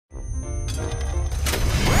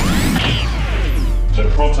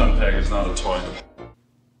Proton Pack is not a toy.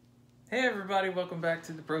 Hey everybody, welcome back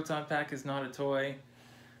to the Proton Pack is not a toy.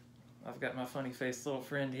 I've got my funny faced little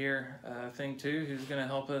friend here, Thing 2, who's going to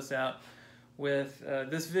help us out with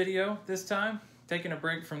this video this time. Taking a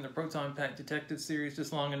break from the Proton Pack Detective series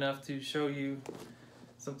just long enough to show you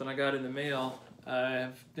something I got in the mail.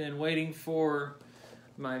 I've been waiting for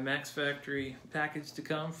my Mack's Factory package to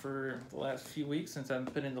come for the last few weeks since I've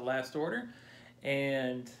put in the last order,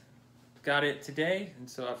 and got it today, and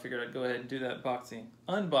so I figured I'd go ahead and do that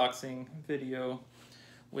unboxing video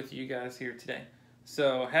with you guys here today.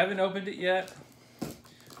 So haven't opened it yet. I've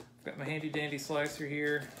got my handy dandy slicer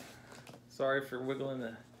here. Sorry for wiggling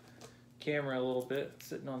the camera a little bit,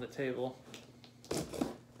 sitting on the table. There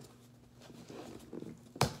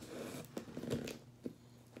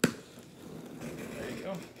you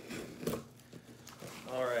go.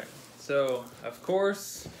 All right, so of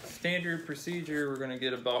course, standard procedure, we're gonna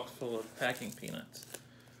get a box full of packing peanuts.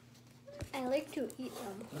 I like to eat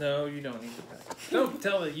them. No, you don't eat the pack. Don't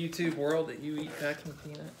tell the YouTube world that you eat packing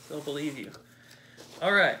peanuts. They'll believe you.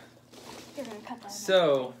 All right. You're gonna cut that.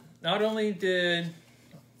 So, not only did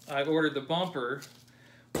I order the bumper,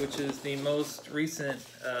 which is the most recent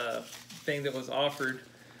thing that was offered,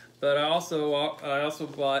 but I also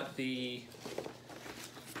bought the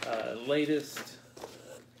latest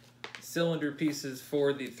cylinder pieces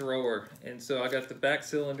for the thrower, and so I got the back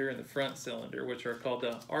cylinder and the front cylinder, which are called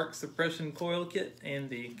the arc suppression coil kit and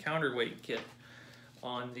the counterweight kit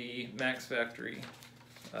on the Mack's Factory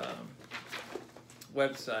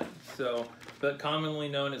website. So, but commonly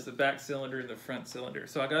known as the back cylinder and the front cylinder.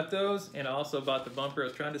 So I got those, and I also bought the bumper. I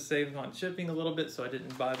was trying to save on shipping a little bit, so I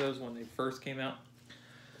didn't buy those when they first came out.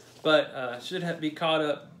 But should be caught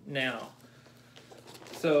up now.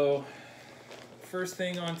 So first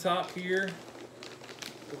thing on top here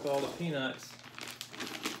with all the peanuts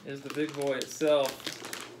is the big boy itself,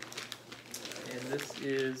 and this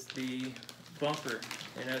is the bumper.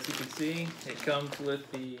 And as you can see, it comes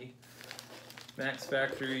with the Mack's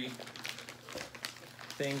Factory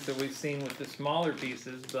things that we've seen with the smaller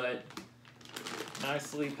pieces, but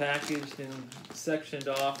nicely packaged and sectioned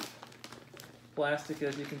off plastic,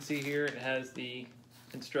 as you can see here. It has the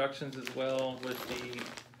instructions as well with the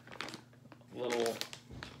little,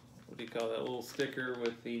 what do you call that, little sticker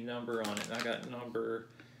with the number on it. I got number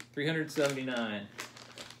 379.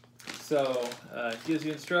 So it gives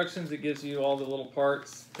you instructions. It gives you all the little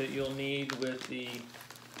parts that you'll need with the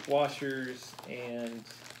washers and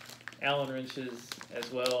Allen wrenches,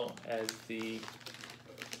 as well as the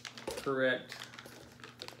correct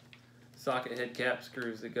socket head cap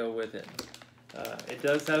screws that go with it. It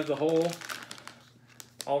does have the hole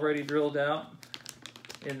already drilled out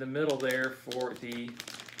in the middle there for the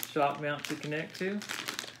shock mount to connect to,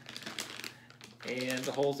 and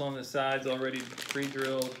the holes on the sides already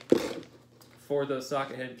pre-drilled for those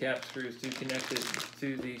socket head cap screws to connect it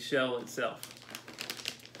to the shell itself.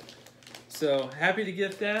 So happy to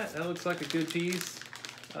get that. That looks like a good piece.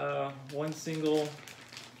 One single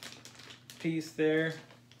piece there.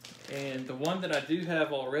 And the one that I do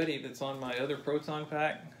have already that's on my other Proton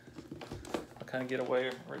Pack, I'll kind of get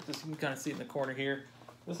away, or just, you can kind of see it in the corner here.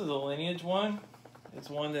 This is a Lineage one. It's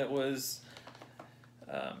one that was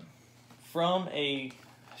from a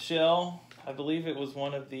shell. I believe it was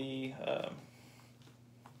one of the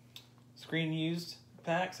screen used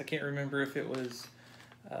packs. I can't remember if it was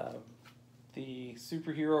the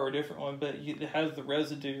superhero or a different one, but it has the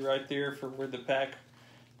residue right there for where the pack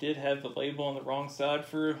did have the label on the wrong side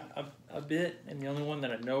for a bit, and the only one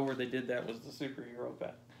that I know where they did that was the superhero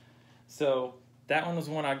pack. So that one was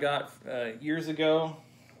one I got years ago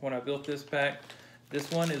when I built this pack. This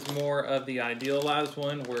one is more of the idealized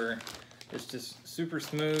one where it's just super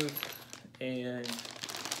smooth and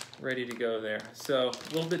ready to go there. So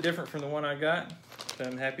a little bit different from the one I got, but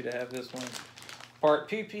I'm happy to have this one. Part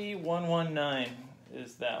PP119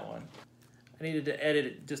 is that one. I needed to edit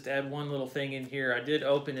it, just add one little thing in here. I did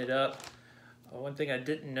open it up. One thing I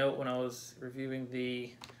didn't note when I was reviewing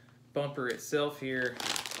the bumper itself here,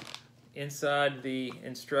 inside the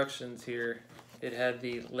instructions here, it had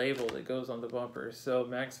the label that goes on the bumper. So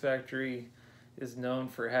Mack's Factory is known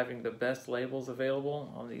for having the best labels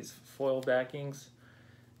available on these foil backings.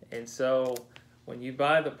 And so when you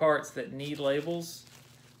buy the parts that need labels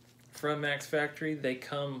from Mack's Factory, they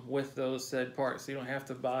come with those said parts. So you don't have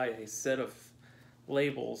to buy a set of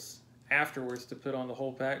labels afterwards to put on the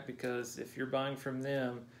whole pack, because if you're buying from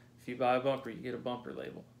them, if you buy a bumper, you get a bumper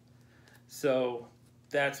label. So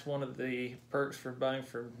that's one of the perks for buying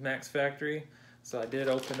from Mack's Factory. So I did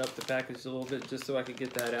open up the package a little bit just so I could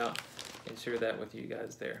get that out and share that with you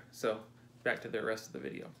guys there. So back to the rest of the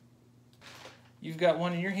video. You've got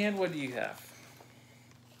one in your hand. What do you have?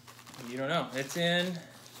 You don't know. It's in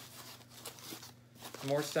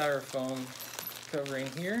more styrofoam covering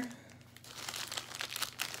here.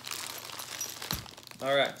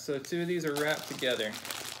 All right, so 2 of these are wrapped together.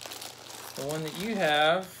 The one that you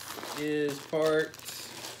have is part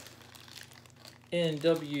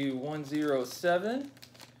NW107,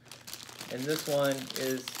 and this one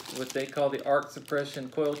is what they call the arc suppression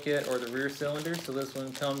coil kit, or the rear cylinder. So this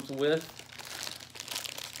one comes with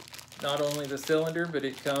not only the cylinder, but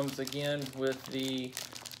it comes again with the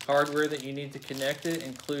hardware that you need to connect it,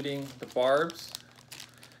 including the barbs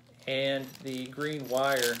and the green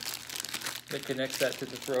wire that connects that to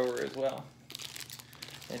the thrower as well.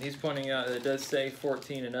 And he's pointing out that it does say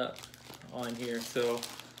 14 and up on here, so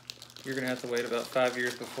you're going to have to wait about 5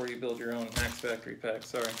 years before you build your own Max Factory pack.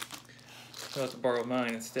 Sorry. You'll have to borrow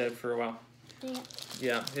mine instead for a while.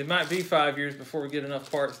 Yeah, it might be 5 years before we get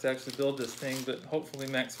enough parts to actually build this thing, but hopefully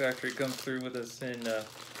Max Factory comes through with us and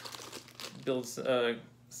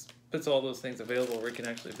puts all those things available where we can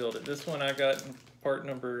actually build it. This one I got in part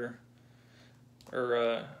number,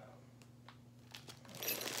 or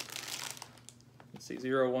let's see,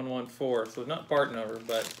 0114. So not part number,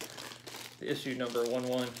 but the issue number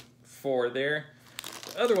 114 there.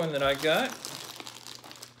 The other one that I got,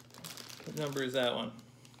 what number is that one?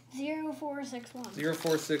 0461.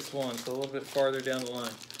 0461, so a little bit farther down the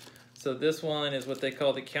line. So this one is what they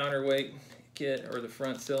call the counterweight kit, or the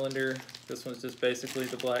front cylinder. This one's just basically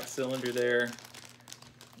the black cylinder there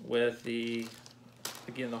with the,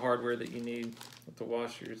 again, the hardware that you need with the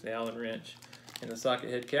washers, the Allen wrench, and the socket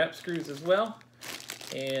head cap screws as well.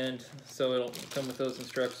 And so it'll come with those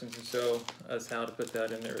instructions and show us how to put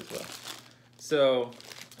that in there as well. So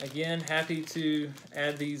again, happy to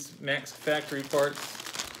add these Max Factory parts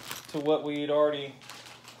to what we had already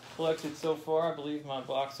collected so far. I believe my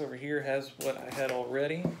box over here has what I had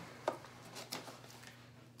already.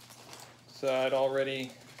 So I'd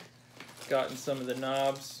already gotten some of the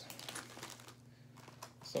knobs,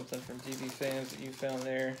 something from GB Fans that you found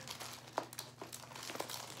there.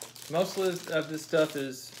 Most of this stuff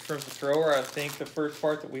is from the thrower. I think the first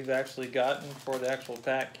part that we've actually gotten for the actual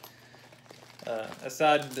pack,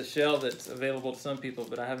 aside from the shell that's available to some people,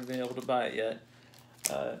 but I haven't been able to buy it yet.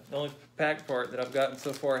 The only pack part that I've gotten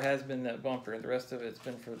so far has been that bumper, and the rest of it's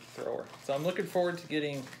been for the thrower. So I'm looking forward to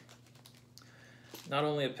getting not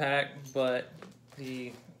only a pack, but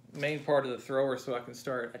the main part of the thrower so I can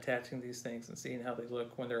start attaching these things and seeing how they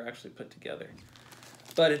look when they're actually put together.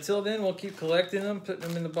 But until then, we'll keep collecting them, putting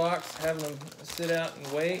them in the box, having them sit out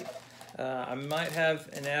and wait. I might have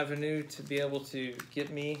an avenue to be able to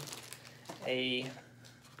get me a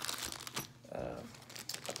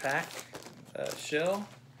pack shell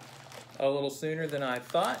a little sooner than I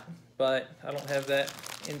thought, but I don't have that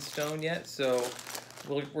in stone yet, so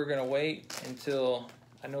we're going to wait until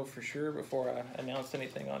I know for sure before I announce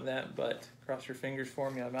anything on that. But cross your fingers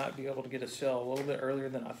for me, I might be able to get a shell a little bit earlier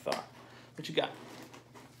than I thought. What you got?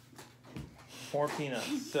 More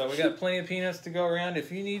peanuts. So we got plenty of peanuts to go around.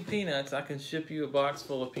 If you need peanuts, I can ship you a box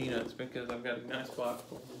full of peanuts because I've got a nice box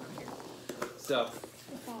full of them here. So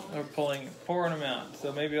we're pouring them out.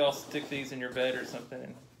 So maybe I'll stick these in your bed or something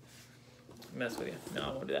and mess with you. No,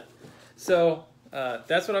 I won't do that. So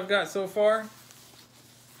that's what I've got so far.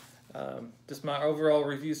 Just my overall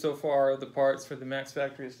review so far of the parts for the Max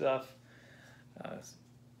Factory stuff. It's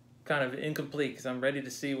kind of incomplete because I'm ready to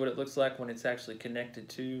see what it looks like when it's actually connected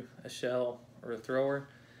to a shell or a thrower.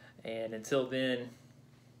 And until then,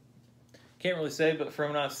 can't really say, but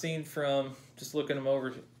from what I've seen from just looking them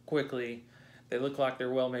over quickly, they look like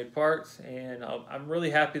they're well-made parts, and I'm really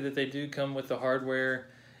happy that they do come with the hardware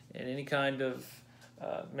and any kind of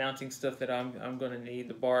mounting stuff that I'm going to need,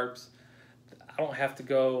 the barbs. I don't have to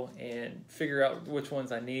go and figure out which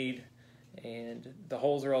ones I need, and the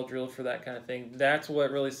holes are all drilled for that kind of thing. That's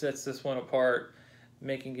what really sets this one apart,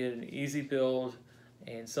 making it an easy build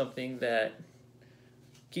and something that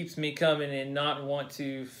keeps me coming and not want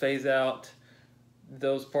to phase out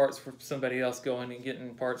those parts for somebody else going and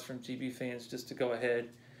getting parts from GB Fans just to go ahead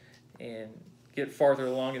and get farther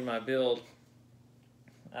along in my build.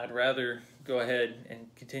 I'd rather go ahead and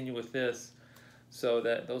continue with this so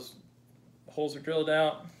that those holes are drilled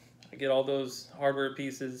out, I get all those hardware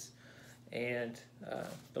pieces, and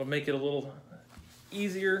it'll make it a little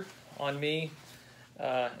easier on me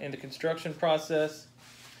in the construction process.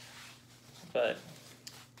 But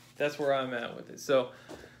that's where I'm at with it. So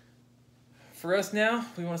for us now,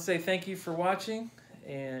 we want to say thank you for watching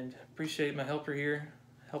and appreciate my helper here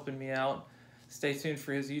helping me out. Stay tuned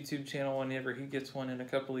for his YouTube channel. Whenever he gets one in a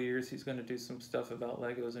couple of years, he's going to do some stuff about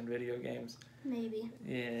Legos and video games. Maybe.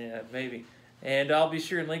 Yeah, maybe. And I'll be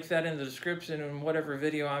sure and link that in the description and whatever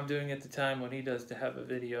video I'm doing at the time when he does to have a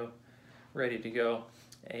video ready to go.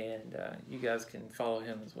 And you guys can follow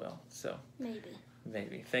him as well. So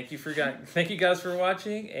maybe. Thank you guys for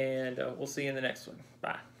watching, and we'll see you in the next one.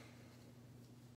 Bye.